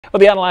Well,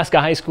 the Onalaska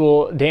High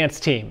School dance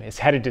team is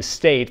headed to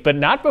state, but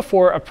not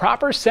before a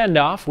proper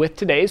send-off with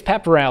today's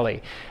pep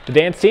rally. The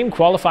dance team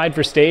qualified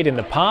for state in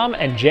the pom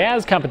and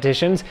jazz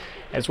competitions,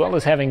 as well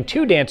as having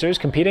two dancers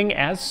competing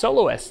as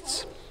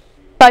soloists.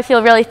 I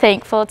feel really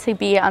thankful to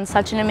be on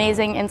such an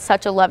amazing and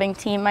such a loving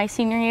team my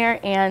senior year,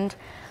 and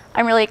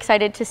I'm really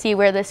excited to see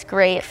where this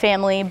great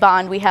family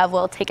bond we have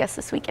will take us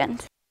this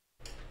weekend.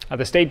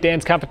 The state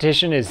dance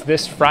competition is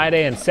this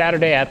Friday and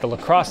Saturday at the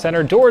Lacrosse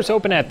Center. Doors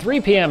open at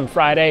 3 p.m.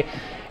 Friday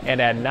and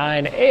at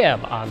 9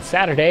 a.m. on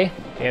Saturday.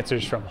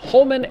 Dancers from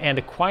Holman and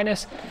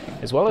Aquinas,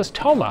 as well as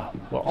Toma,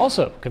 will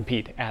also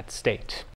compete at state.